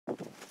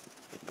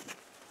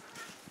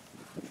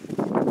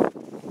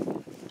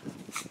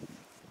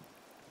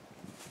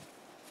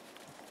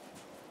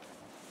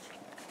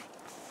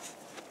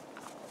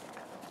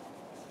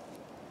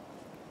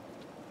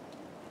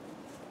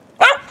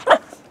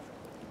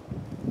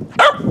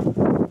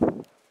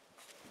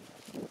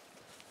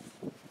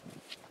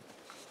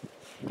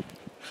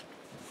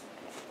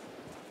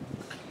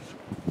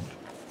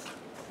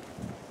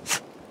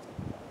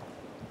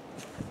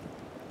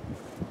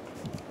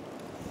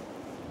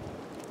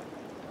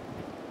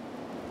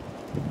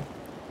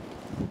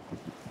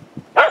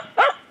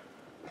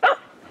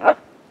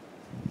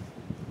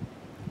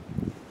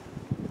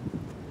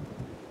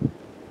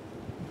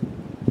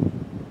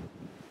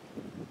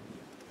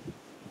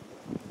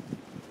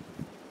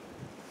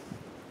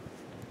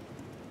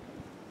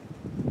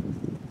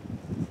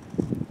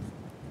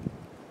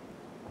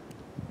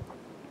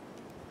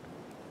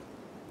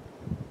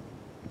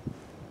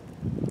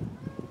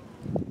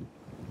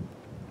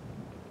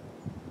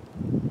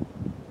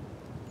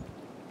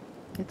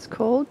It's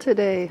cold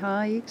today,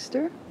 huh,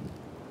 Easter?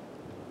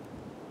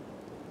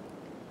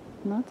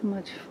 Not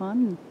much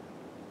fun.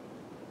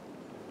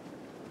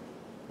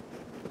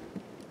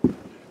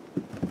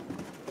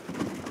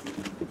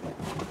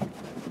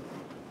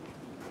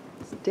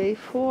 It's day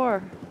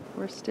 4.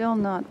 We're still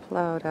not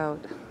plowed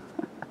out.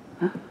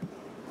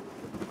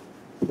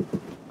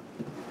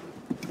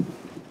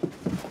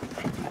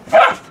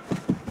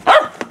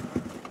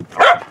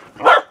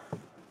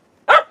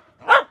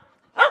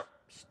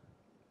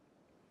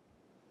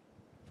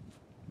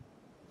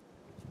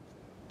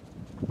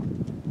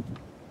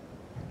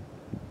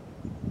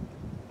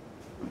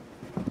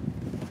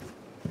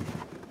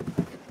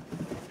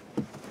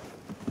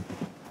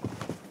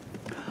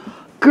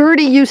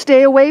 Gertie, you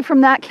stay away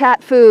from that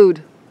cat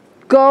food.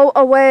 Go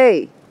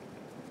away.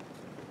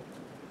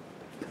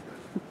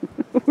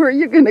 Where are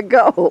you going to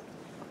go?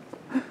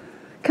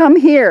 Come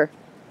here.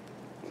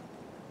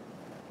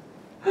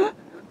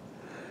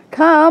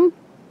 Come.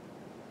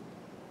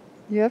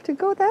 You have to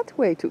go that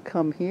way to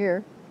come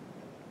here.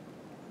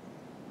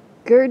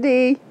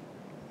 Gertie,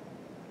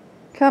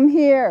 come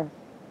here.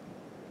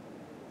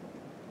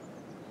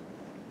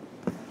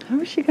 How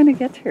is she going to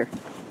get here?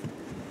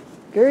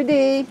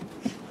 Gertie.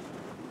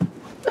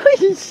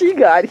 She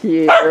got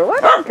here.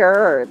 What a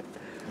bird.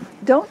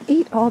 Don't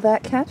eat all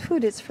that cat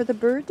food. It's for the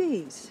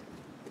birdies.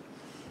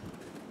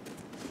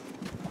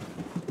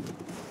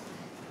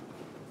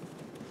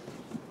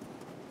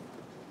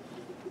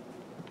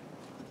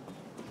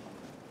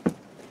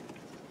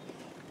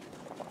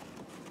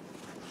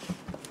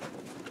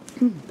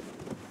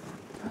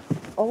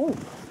 Oh,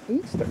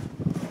 Easter.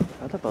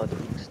 What about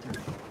Easter?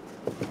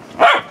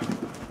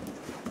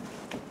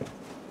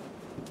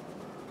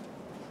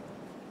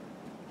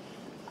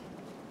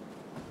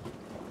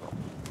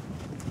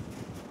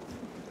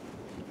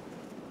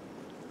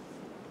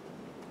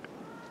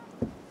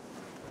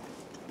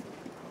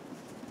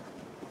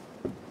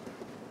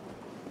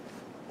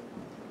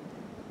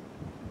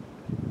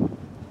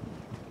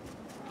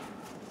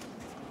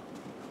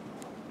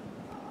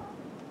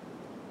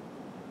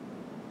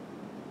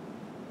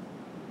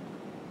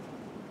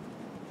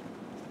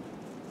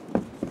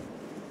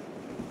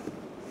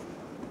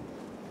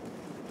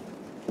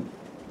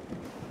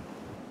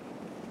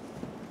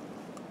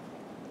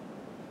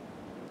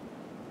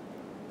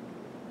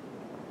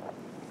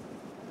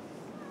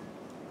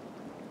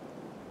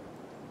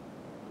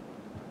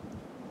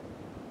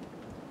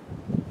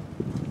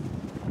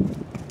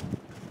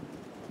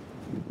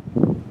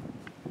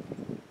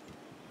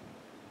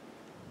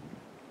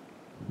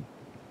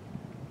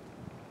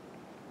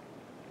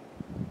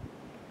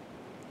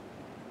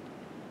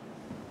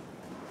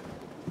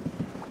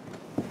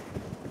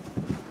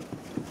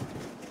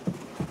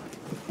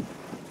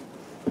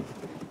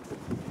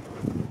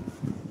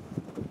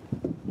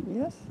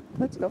 Yes,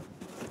 let's go.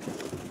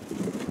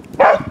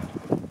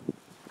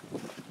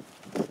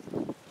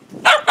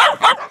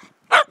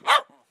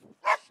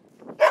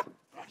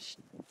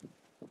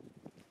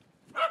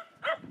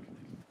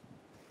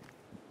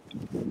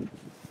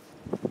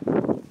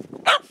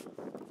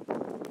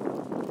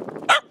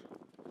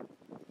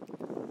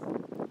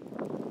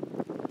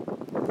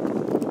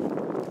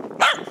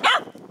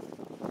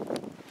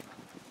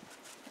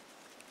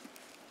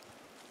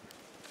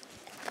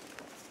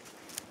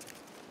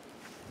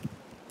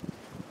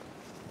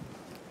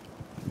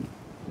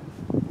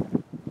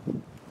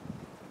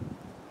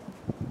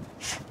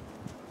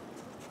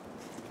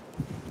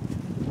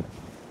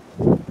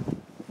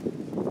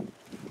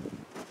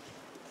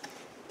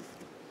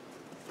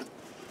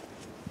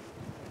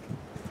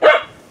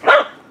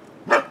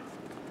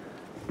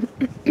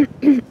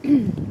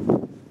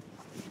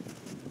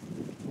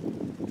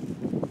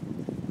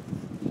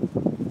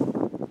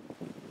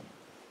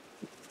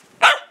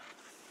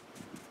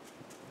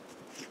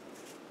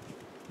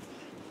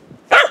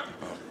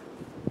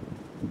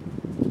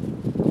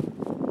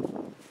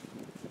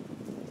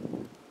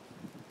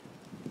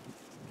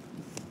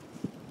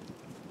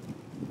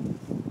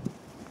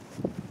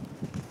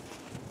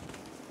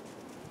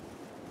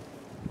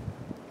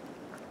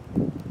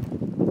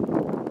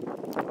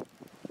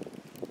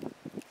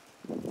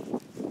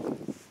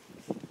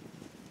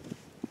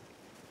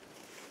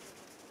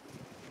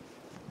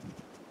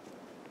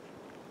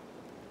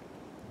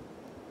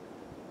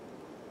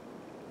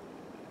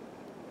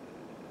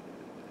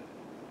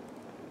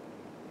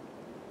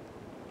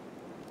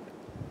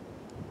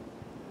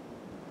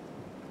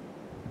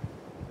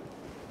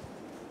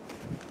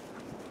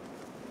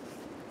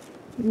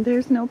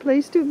 There's no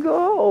place to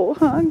go,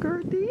 huh,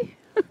 Gertie?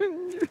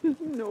 There's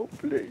no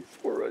place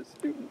for us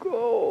to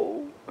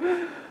go.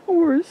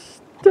 We're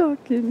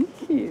stuck in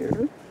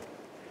here.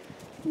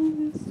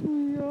 Yes,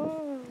 we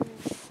are.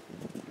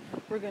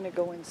 We're going to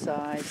go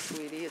inside,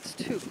 sweetie. It's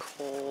too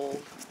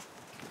cold.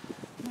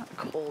 Not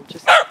cold,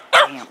 just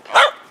damp.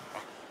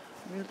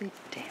 Really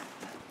damp.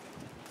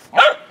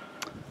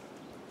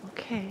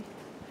 Okay.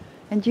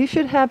 And you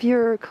should have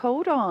your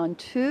coat on,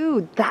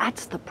 too.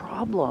 That's the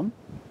problem.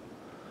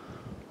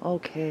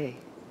 Okay.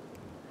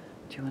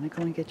 Do you want to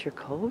go and get your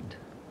coat?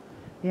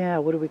 Yeah,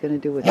 what are we going to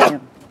do with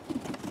him?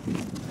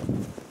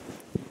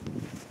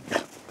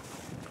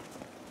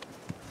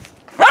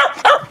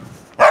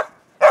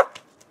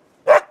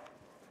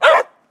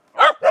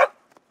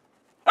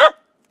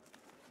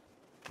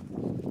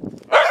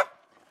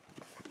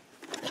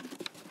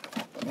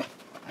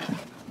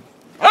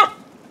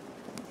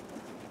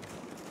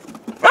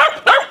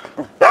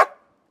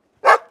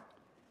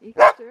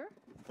 Eekster?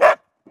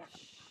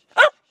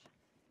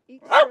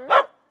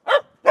 Eekster?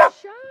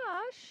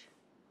 Shush!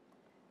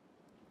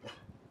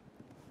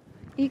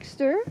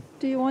 Eekster,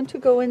 do you want to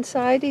go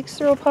inside,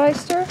 Eekster,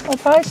 Opeister?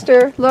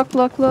 Opeister, look,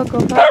 look, look,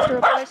 Opeister,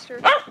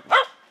 Opeister.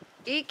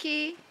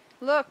 Eeky,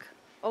 look,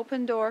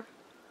 open door.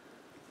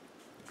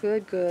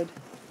 Good, good.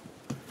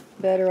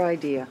 Better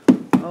idea.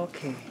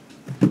 Okay,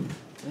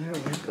 there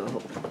we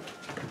go.